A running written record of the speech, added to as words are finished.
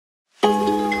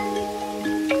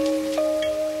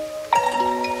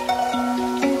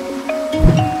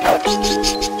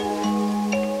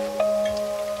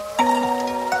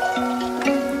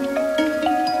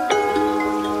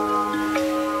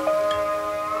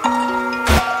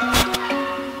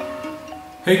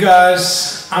Hey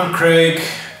guys, I'm Craig.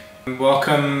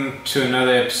 Welcome to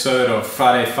another episode of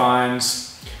Friday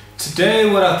Finds.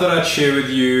 Today what I thought I'd share with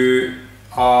you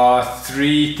are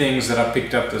 3 things that I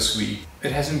picked up this week.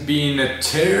 It hasn't been a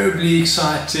terribly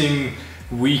exciting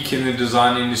week in the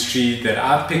design industry that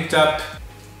I picked up.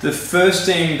 The first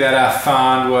thing that I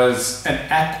found was an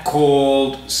app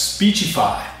called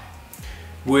Speechify,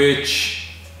 which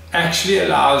actually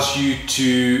allows you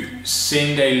to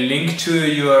send a link to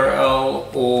a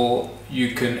URL, or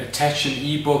you can attach an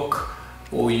ebook,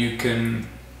 or you can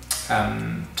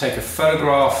take a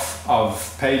photograph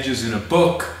of pages in a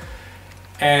book,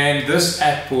 and this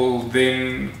app will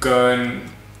then go and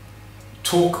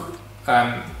talk,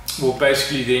 will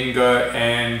basically then go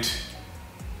and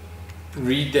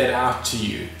read that out to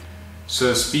you.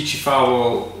 So Speechify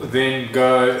will then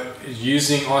go,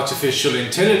 using artificial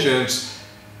intelligence,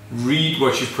 read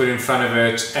what you put in front of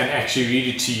it and actually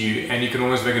read it to you, and you can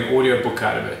almost make an audio book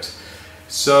out of it.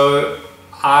 So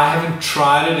I haven't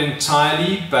tried it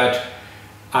entirely, but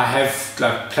I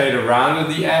have played around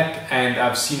with the app and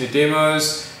I've seen the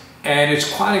demos, and it's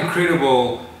quite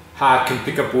incredible how it can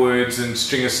pick up words and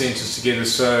string a sentence together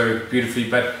so beautifully,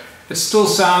 but it still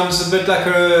sounds a bit like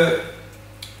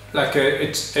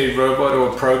it's a robot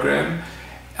or a program.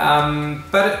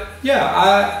 But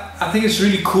yeah, I think it's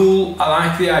really cool. I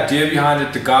like the idea behind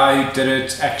it. The guy who did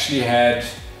it actually had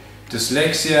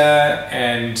dyslexia,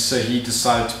 and so he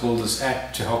decided to build this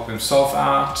app to help himself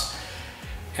out.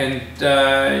 And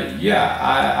yeah,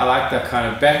 I like that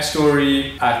kind of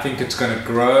backstory. I think it's going to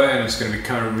grow and it's going to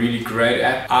become a really great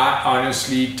app. I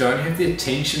honestly don't have the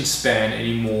attention span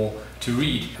anymore to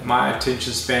read. My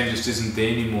attention span just isn't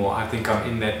there anymore. I think I'm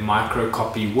in that micro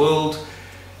copy world.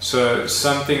 So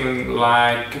something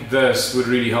like this would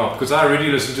really help, because I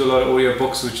already listen to a lot of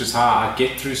audiobooks, which is how I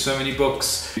get through so many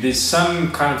books. There's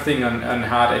some kind of thing on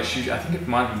how to actually, I think it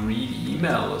might read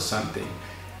email or something,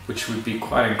 which would be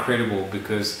quite incredible,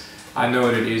 because I know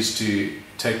what it is to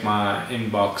take my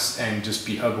inbox and just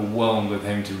be overwhelmed with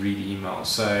having to read emails.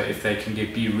 So if they can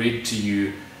be read to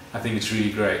you, I think it's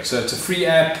really great. So it's a free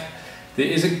app. There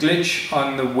is a glitch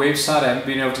on the website. I haven't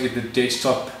been able to get the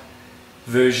desktop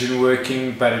version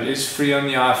working, but it is free on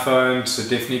the iPhone, so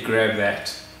definitely grab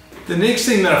that. The next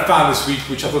thing that I found this week,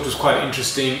 which I thought was quite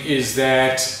interesting, is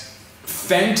that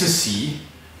Fantasy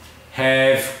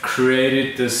have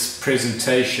created this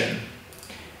presentation,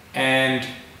 and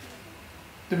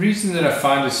the reason that I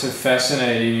find it so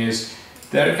fascinating is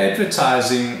they're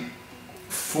advertising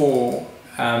for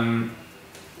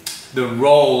the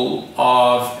role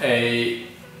of a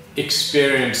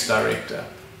experienced director.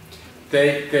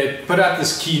 They put out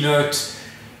this keynote.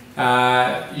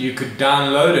 You could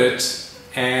download it,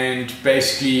 and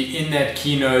basically in that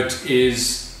keynote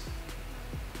is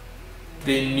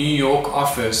the New York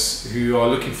office, who are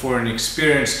looking for an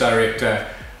experienced director,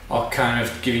 are kind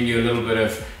of giving you a little bit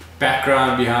of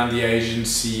background behind the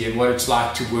agency and what it's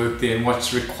like to work there and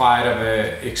what's required of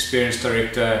an experienced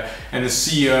director, and the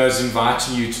CEO is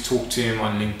inviting you to talk to him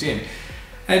on LinkedIn.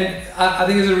 And I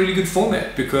think it's a really good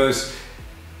format, because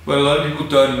what a lot of people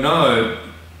don't know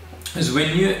is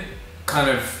when you're kind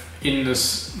of in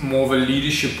this more of a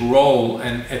leadership role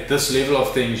and at this level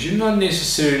of things, you're not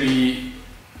necessarily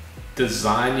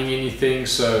designing anything,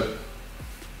 so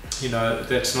you know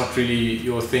that's not really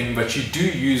your thing, but you do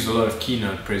use a lot of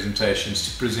keynote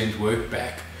presentations to present work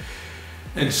back.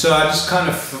 And so I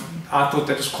thought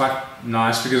that was quite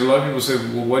nice, because a lot of people say,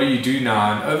 well, what do you do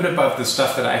now? And over and above the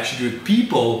stuff that I actually do with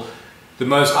people, the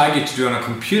most I get to do on a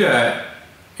computer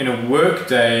in a work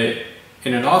day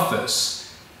in an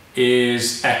office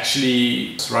is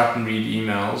actually write and read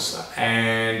emails,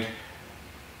 and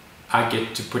I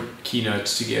get to put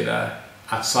keynotes together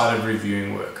outside of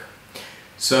reviewing work.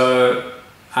 So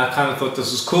I kind of thought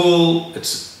this was cool.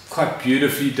 It's quite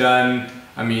beautifully done.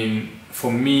 I mean,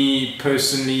 for me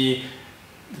personally,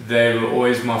 they were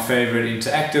always my favorite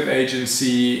interactive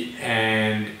agency,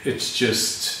 and it's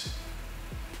just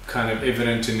kind of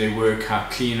evident in their work how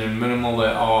clean and minimal they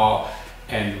are,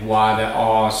 and why they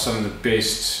are some of the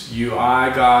best UI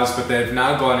guys, but they've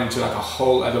now gone into like a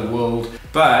whole other world.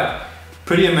 But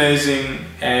pretty amazing,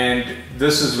 and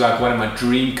this is like one of my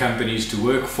dream companies to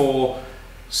work for.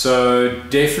 So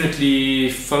definitely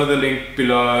follow the link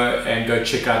below and go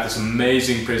check out this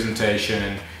amazing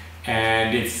presentation,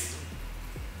 and if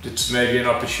it's maybe an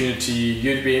opportunity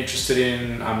you'd be interested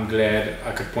in, I'm glad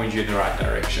I could point you in the right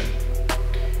direction.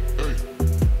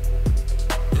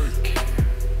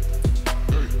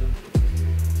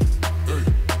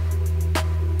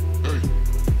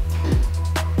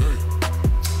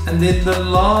 And then the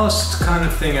last kind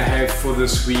of thing I have for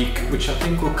this week, which I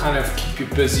think will kind of keep you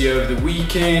busy over the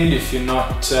weekend if you're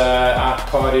not out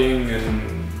partying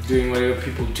and doing whatever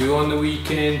people do on the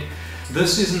weekend.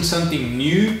 This isn't something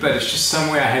new, but it's just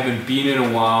somewhere I haven't been in a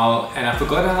while, and I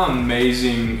forgot how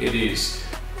amazing it is.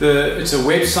 It's a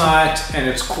website and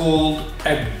it's called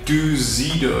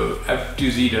Abduzido.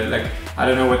 Like, I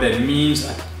don't know what that means.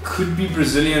 It could be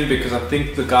Brazilian because I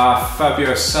think the guy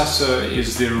Fabio Sasso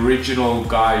is the original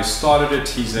guy who started it.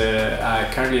 He's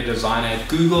currently a designer at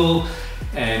Google,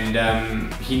 and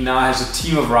he now has a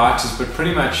team of writers, but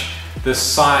pretty much the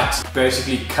site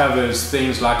basically covers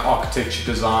things like architecture,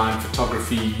 design,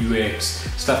 photography, UX,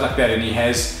 stuff like that, and he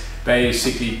has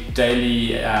basically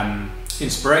daily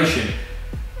inspiration.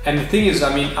 And the thing is,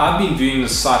 I mean, I've been doing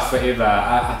this site forever.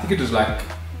 I think it was like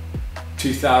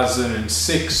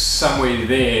 2006, somewhere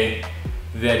there,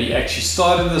 that he actually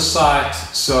started the site.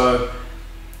 So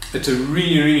it's a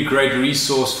really great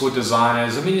resource for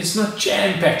designers. I mean, it's not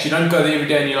jam-packed. You don't go there every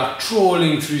day and you're like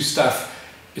trawling through stuff.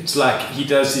 It's like he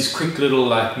does these quick little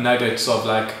like nuggets of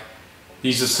like,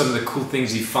 these are some of the cool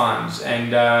things he finds.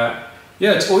 And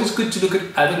yeah, it's always good to look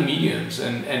at other mediums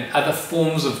and other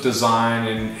forms of design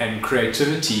and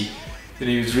creativity. And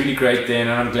he was really great there,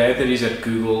 and I'm glad that he's at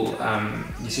Google.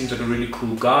 He seems like a really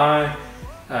cool guy.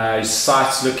 His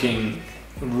site's looking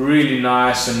really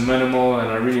nice and minimal, and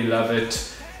I really love it.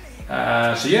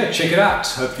 So yeah, check it out.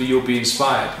 Hopefully you'll be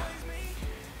inspired.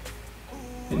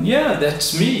 And yeah,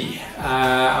 that's me.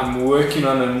 I'm working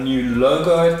on a new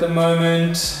logo at the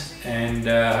moment, and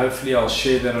hopefully I'll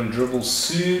share that on Dribble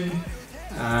soon.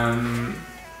 And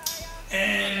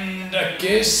I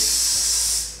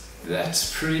guess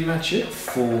that's pretty much it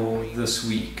for this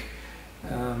week.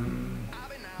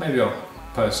 Maybe I'll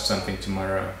post something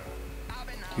tomorrow.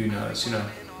 Who knows, you know.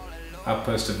 I'll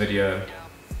post a video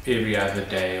every other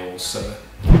day also.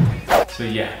 So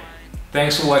yeah,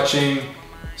 thanks for watching.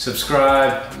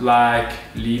 Subscribe, like,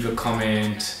 leave a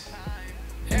comment,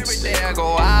 and stay cool. Every day I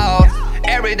go out,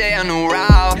 every day a new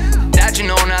route that you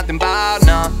know nothing about,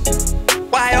 nah.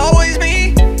 Why always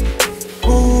me?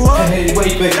 Hey,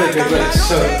 wait.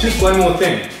 So, just one more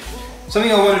thing.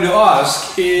 Something I wanted to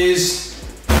ask is,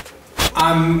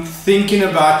 I'm thinking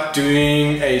about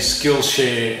doing a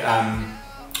Skillshare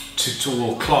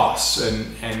tutorial class,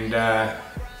 and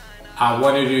I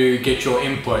wanted to get your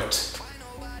input.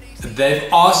 They've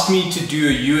asked me to do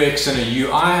a UX and a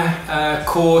UI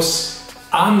course.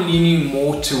 I'm leaning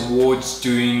more towards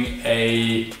doing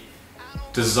a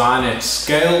design at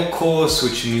scale course,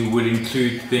 which would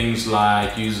include things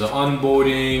like user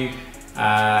onboarding,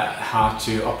 how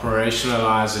to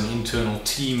operationalize an internal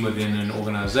team within an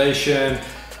organization,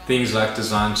 things like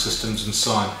design systems and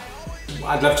so on.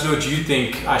 I'd love to know what you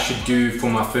think I should do for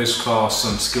my first class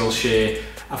on Skillshare.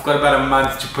 I've got about a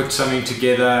month to put something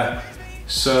together.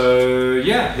 So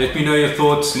yeah, let me know your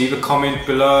thoughts, leave a comment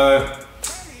below,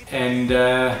 and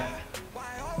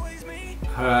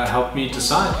help me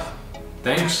decide.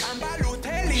 Thanks.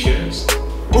 Cheers.